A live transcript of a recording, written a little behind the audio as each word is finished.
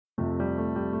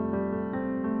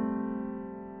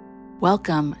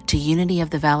Welcome to Unity of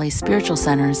the Valley Spiritual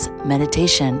Center's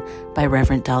meditation by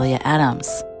Reverend Dahlia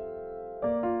Adams.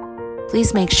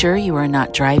 Please make sure you are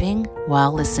not driving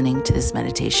while listening to this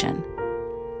meditation.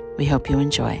 We hope you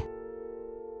enjoy.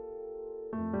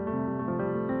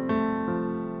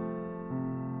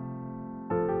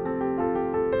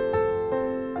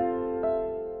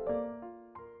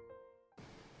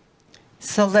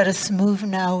 So let us move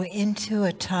now into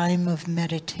a time of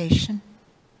meditation.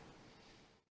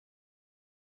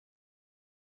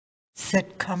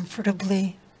 Sit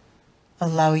comfortably.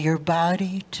 Allow your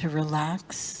body to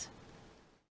relax.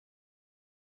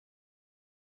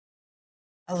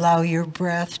 Allow your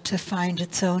breath to find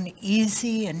its own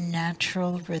easy and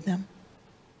natural rhythm.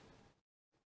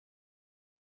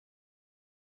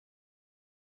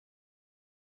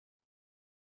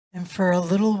 And for a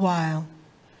little while,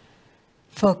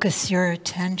 focus your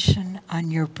attention on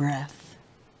your breath.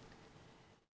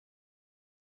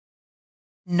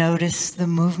 Notice the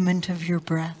movement of your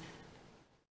breath.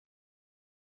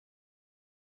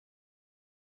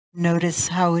 Notice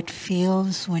how it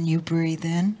feels when you breathe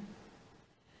in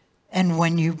and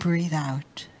when you breathe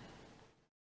out.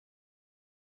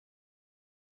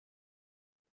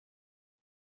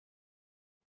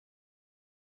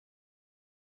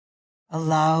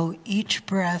 Allow each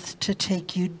breath to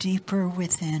take you deeper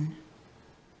within.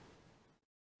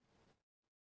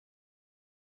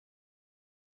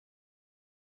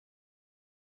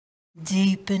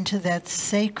 Deep into that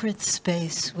sacred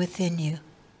space within you.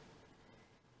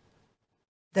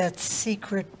 That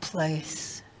secret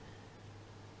place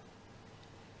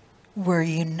where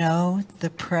you know the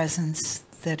presence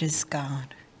that is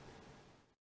God.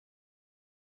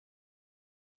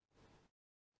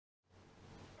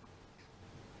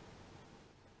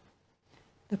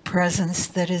 The presence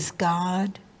that is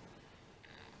God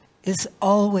is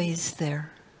always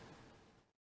there.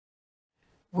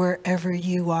 Wherever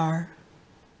you are,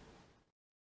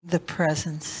 the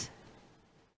presence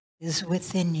is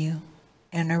within you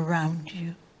and around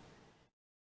you,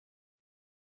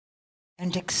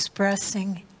 and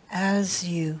expressing as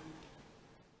you.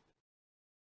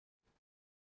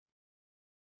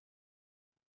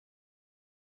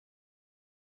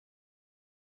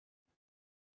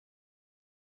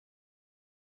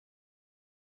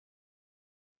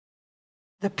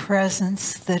 The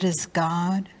presence that is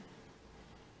God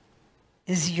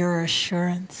is your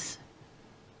assurance.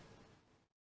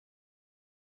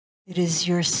 It is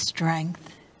your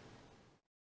strength,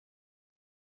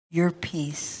 your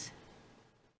peace.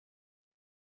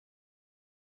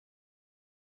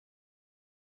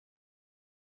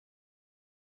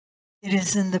 It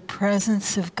is in the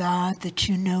presence of God that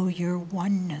you know your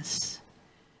oneness,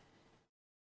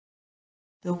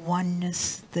 the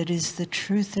oneness that is the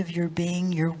truth of your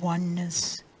being, your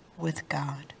oneness with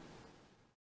God.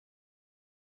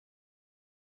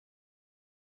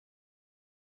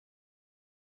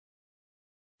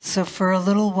 So for a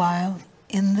little while,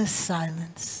 in the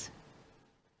silence,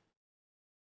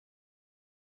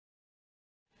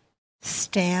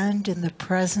 stand in the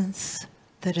presence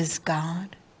that is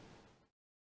God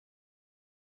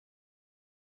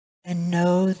and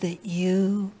know that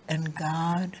you and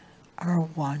God are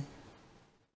one.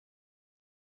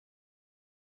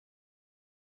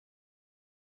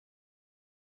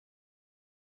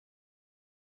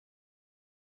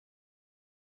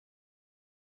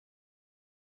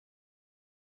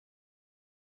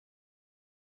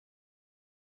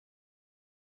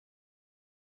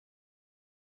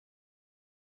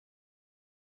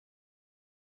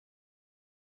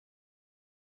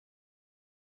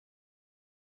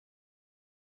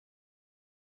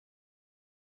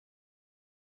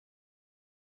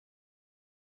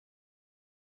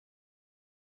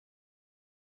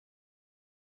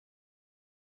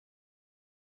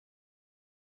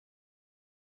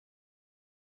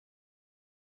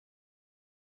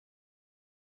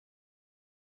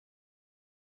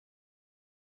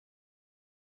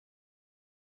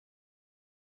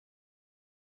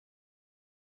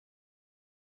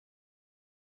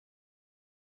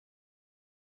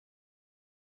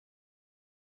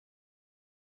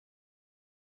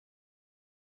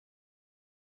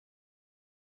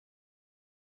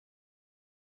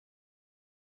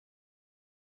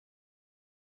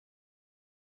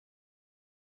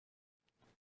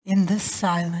 In this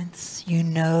silence, you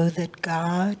know that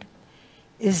God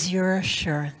is your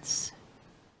assurance.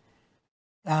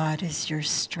 God is your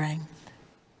strength.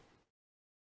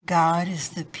 God is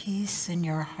the peace in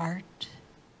your heart.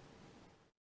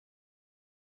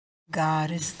 God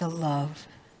is the love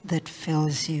that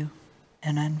fills you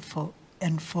and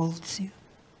enfolds you.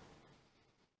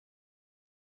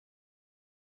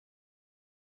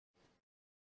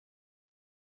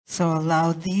 So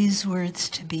allow these words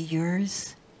to be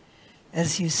yours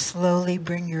as you slowly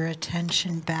bring your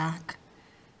attention back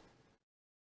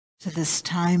to this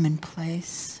time and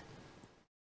place.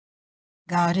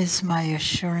 God is my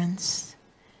assurance.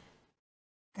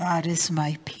 God is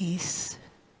my peace.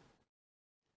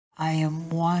 I am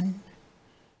one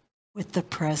with the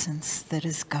presence that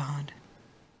is God.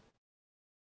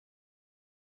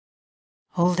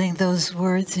 Holding those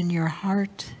words in your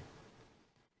heart,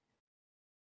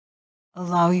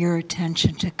 allow your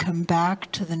attention to come back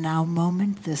to the now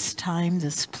moment, this time,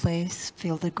 this place.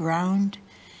 Feel the ground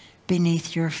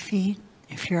beneath your feet.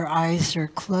 If your eyes are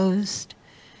closed,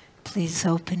 please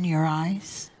open your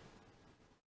eyes.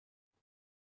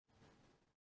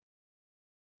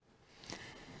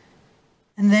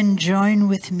 And then join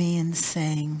with me in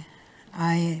saying,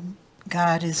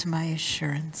 God is my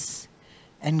assurance,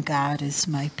 and God is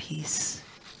my peace.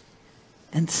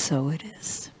 And so it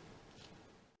is.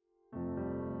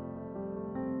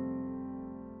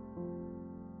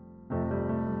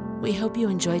 We hope you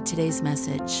enjoyed today's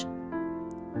message.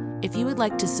 If you would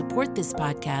like to support this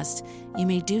podcast, you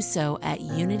may do so at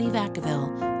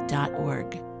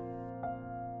unityvacaville.org.